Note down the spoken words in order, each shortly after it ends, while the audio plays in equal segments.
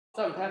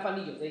所以我们看范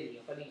例9这一题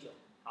有范例9。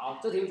好，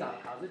这题目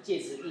考的是介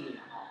词定理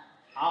哦。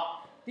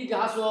好，第一个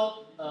他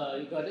说，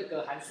有个那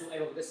个函数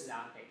f 的10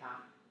啊，给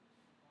他，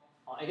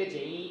哦 x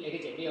减1 x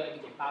减6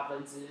 x 减8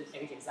分之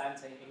x 减3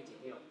乘以 x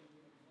减6。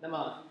那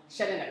么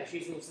下列哪个叙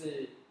述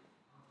是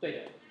对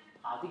的？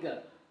好，第一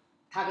个，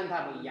它跟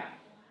它不一样，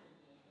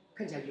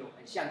看起来有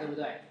很像，对不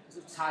对？可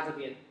是差这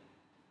边，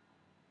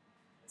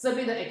这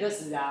边的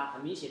x 啊，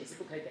很明显的是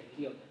不可以等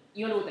于6的，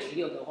因为如果等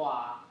于6的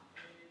话，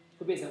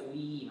会变成无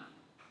意义嘛。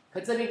可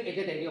这边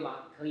x 等于6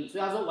吗？可以，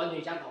所以他说完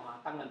全相同吗？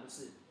当然不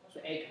是，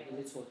所以 a 肯定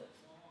是错的。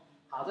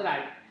好，再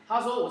来，他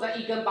说我在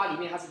1跟8里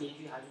面它是连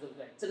续函数，对不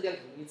对？这个地方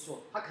肯定是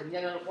错，它肯定这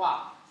样的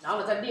话，然后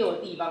呢，在6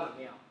的地方有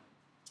没有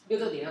？6这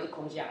个点上是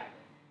空下来的，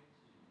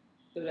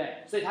对不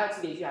对？所以它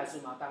是连续函数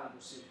吗？当然不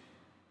是。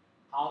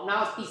好，然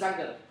后第三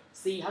个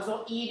C， 他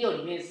说16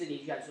里面是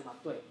连续函数吗？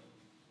对，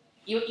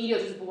因为16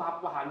就是不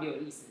含6的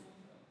意思。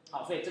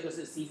好，所以这个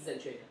是 C 是正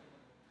确的。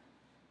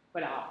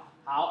会了啊。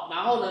好，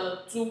然后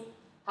呢，猪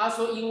他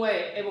说因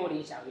为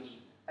f0 小于0，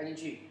看进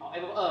去，好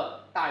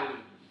 ，f2 大于0，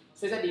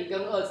所以在0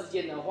跟2之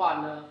间的话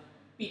呢，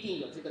必定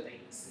有这个等于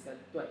10根。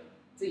对，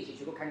这以前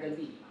学过勘根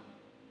定理嘛。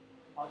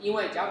好，因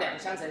为只要两个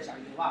相乘小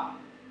于的话，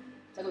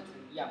像这个图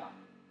一样嘛。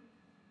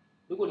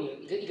如果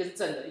你一个是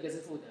正的，一个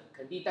是负的，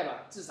肯定代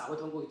表至少会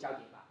通过一个交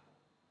点吧，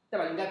代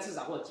表应该至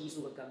少会有奇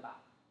数个根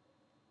吧，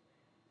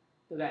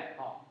对不对？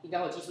好，应该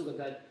会有奇数个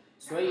根，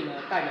所以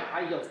呢，代表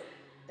它也有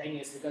等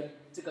于10根，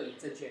这个也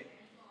正确。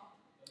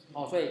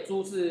好，所以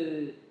猪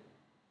是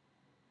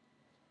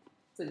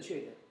正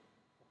确的。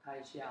我看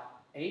一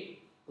下，哎，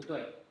不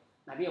对，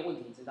哪边有问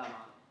题你知道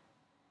吗？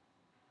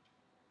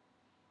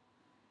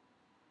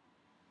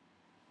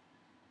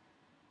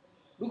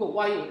如果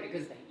万一我的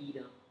x 等于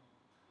1呢？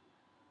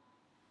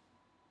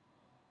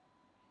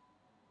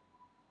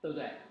对不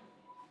对？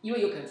因为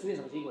有可能出现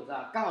什么结果，知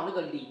道？刚好那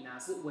个0啊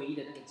是唯一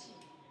的那个解。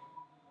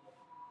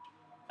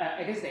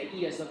x 等于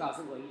1的时候刚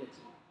好是唯一的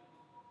解。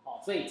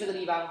哦，所以这个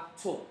地方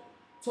错。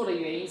错的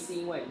原因是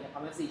因为你看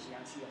旁边自己写上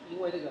去哦，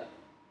因为这个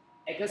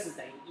x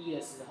等于1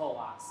的时候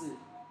啊，是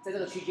在这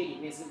个区间里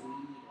面是无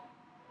意义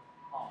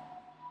的。哦，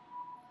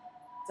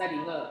在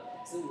02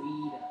是无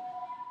意义的。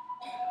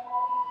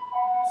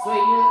所以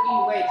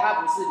因为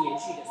它不是连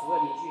续的，所谓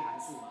连续函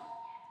数嘛。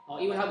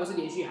哦，因为它不是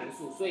连续函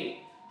数，所以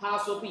他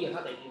说必有它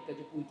等于0根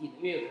就不一定了，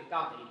因为有可能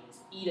刚好等于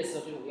1的时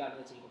候就是我要那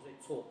个结果，所以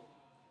错。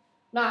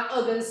那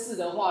2跟4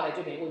的话呢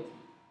就没问题，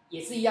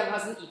也是一样，它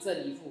是一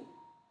正一负。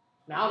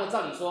然后呢，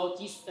照理说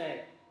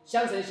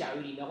相乘小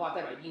于0的话，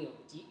代表应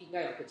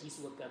该有个奇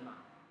数的根嘛。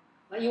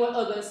那因为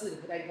2跟4，你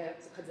可以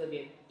看这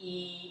边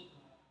1、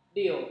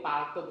6、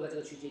8都不在这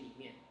个区间里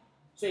面，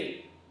所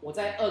以我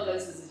在2跟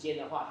4之间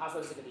的话，它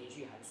算是个连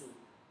续函数，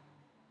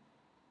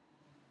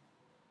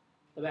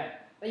对不对？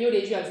那因为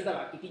连续函数代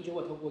表一定就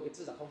会通过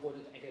至少通过这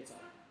个 x 轴，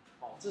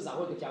哦，至少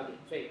会有个交点，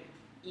所以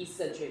1是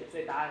正确的，所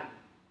以答案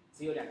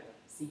只有2个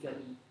C 跟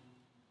1。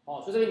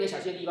哦，所以这边你的小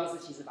心的地方是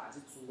其实反而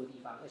是猪的地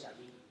方，要小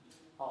心。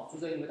哦，猪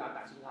这边你们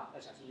打星号，要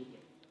小心一点。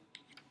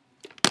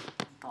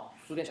好，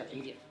猪点小心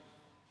一点。